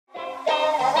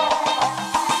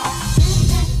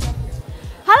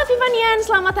Vivanian,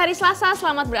 selamat hari Selasa,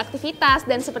 selamat beraktivitas.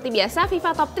 Dan seperti biasa,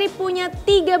 VIVA Top 3 punya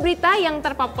 3 berita yang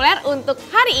terpopuler untuk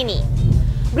hari ini.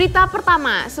 Berita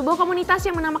pertama, sebuah komunitas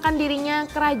yang menamakan dirinya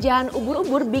Kerajaan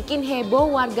Ubur-ubur bikin heboh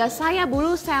warga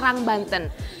Sayabulu, Serang, Banten.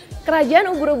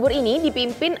 Kerajaan Ubur-ubur ini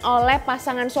dipimpin oleh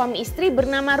pasangan suami istri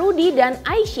bernama Rudi dan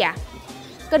Aisyah.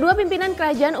 Kedua pimpinan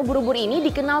Kerajaan Ubur-ubur ini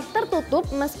dikenal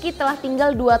tertutup meski telah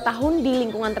tinggal 2 tahun di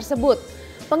lingkungan tersebut.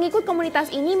 Pengikut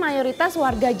komunitas ini mayoritas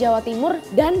warga Jawa Timur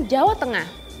dan Jawa Tengah.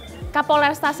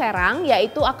 Kapolresta Serang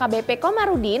yaitu AKBP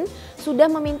Komarudin sudah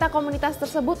meminta komunitas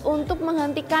tersebut untuk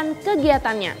menghentikan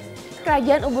kegiatannya.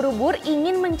 Kerajaan Ubur-ubur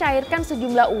ingin mencairkan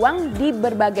sejumlah uang di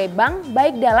berbagai bank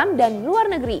baik dalam dan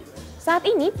luar negeri. Saat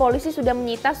ini polisi sudah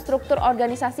menyita struktur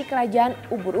organisasi Kerajaan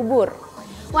Ubur-ubur.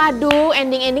 Waduh,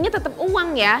 ending-endingnya tetap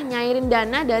uang ya, nyairin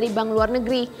dana dari bank luar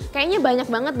negeri. Kayaknya banyak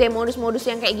banget deh modus-modus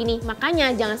yang kayak gini,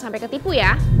 makanya jangan sampai ketipu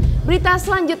ya. Berita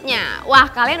selanjutnya, wah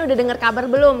kalian udah dengar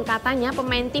kabar belum? Katanya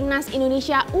pemain Timnas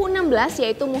Indonesia U-16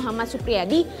 yaitu Muhammad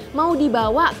Supriadi mau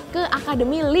dibawa ke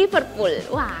Akademi Liverpool.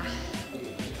 Wah.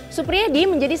 Supriadi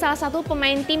menjadi salah satu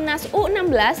pemain Timnas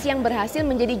U-16 yang berhasil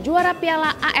menjadi juara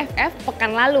Piala AFF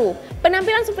pekan lalu.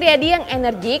 Penampilan Supriadi yang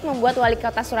energik membuat Wali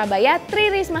Kota Surabaya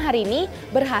Tri Risma hari ini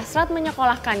berhasrat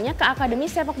menyekolahkannya ke Akademi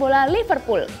Sepak Bola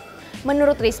Liverpool.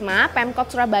 Menurut Risma,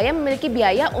 Pemkot Surabaya memiliki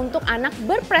biaya untuk anak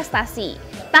berprestasi.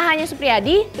 Tak hanya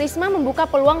Supriadi, Risma membuka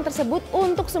peluang tersebut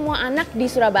untuk semua anak di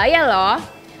Surabaya loh.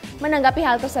 Menanggapi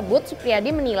hal tersebut,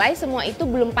 Supriadi menilai semua itu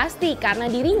belum pasti karena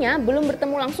dirinya belum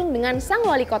bertemu langsung dengan sang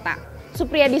wali kota.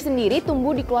 Supriadi sendiri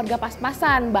tumbuh di keluarga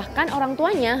pas-pasan, bahkan orang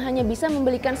tuanya hanya bisa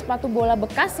membelikan sepatu bola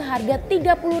bekas seharga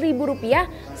Rp30.000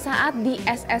 saat di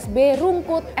SSB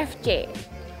Rungkut FC.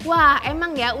 Wah,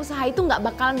 emang ya usaha itu nggak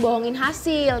bakalan bohongin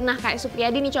hasil. Nah kayak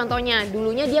Supriadi nih contohnya,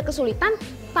 dulunya dia kesulitan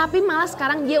tapi malah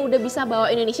sekarang dia udah bisa bawa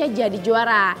Indonesia jadi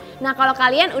juara. Nah kalau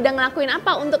kalian udah ngelakuin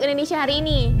apa untuk Indonesia hari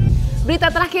ini?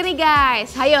 Berita terakhir nih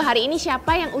guys, hayo hari ini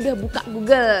siapa yang udah buka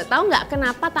Google? Tahu nggak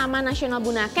kenapa Taman Nasional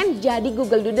Bunaken jadi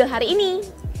Google Doodle hari ini?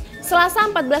 Selasa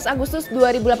 14 Agustus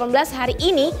 2018 hari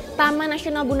ini, Taman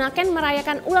Nasional Bunaken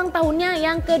merayakan ulang tahunnya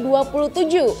yang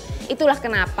ke-27. Itulah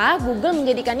kenapa Google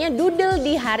menjadikannya Doodle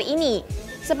di hari ini.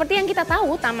 Seperti yang kita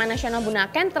tahu, Taman Nasional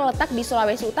Bunaken terletak di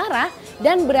Sulawesi Utara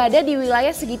dan berada di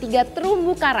wilayah segitiga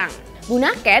terumbu karang.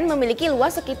 Bunaken memiliki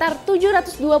luas sekitar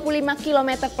 725 km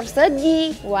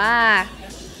persegi. Wah,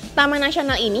 Taman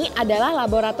Nasional ini adalah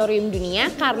laboratorium dunia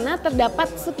karena terdapat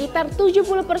sekitar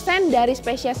 70% dari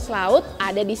spesies laut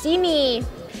ada di sini.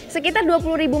 Sekitar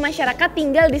 20.000 masyarakat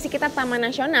tinggal di sekitar Taman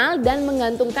Nasional dan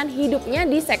menggantungkan hidupnya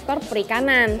di sektor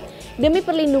perikanan. Demi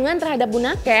perlindungan terhadap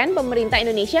Bunaken, pemerintah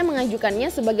Indonesia mengajukannya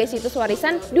sebagai situs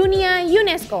warisan dunia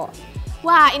UNESCO.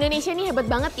 Wah, Indonesia ini hebat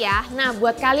banget ya. Nah,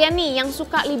 buat kalian nih yang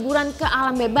suka liburan ke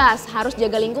alam bebas, harus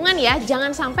jaga lingkungan ya, jangan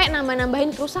sampai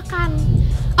nambah-nambahin kerusakan.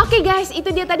 Oke guys,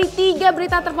 itu dia tadi 3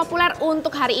 berita terpopuler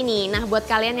untuk hari ini. Nah, buat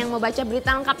kalian yang mau baca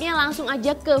berita lengkapnya langsung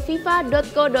aja ke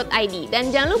VIVA.CO.ID. Dan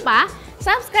jangan lupa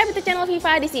subscribe ke channel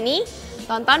VIVA di sini,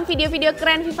 tonton video-video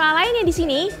keren VIVA lainnya di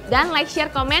sini, dan like, share,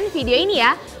 komen video ini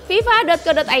ya.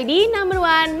 VIVA.CO.ID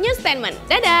 #1 Newstainment.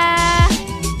 Dadah!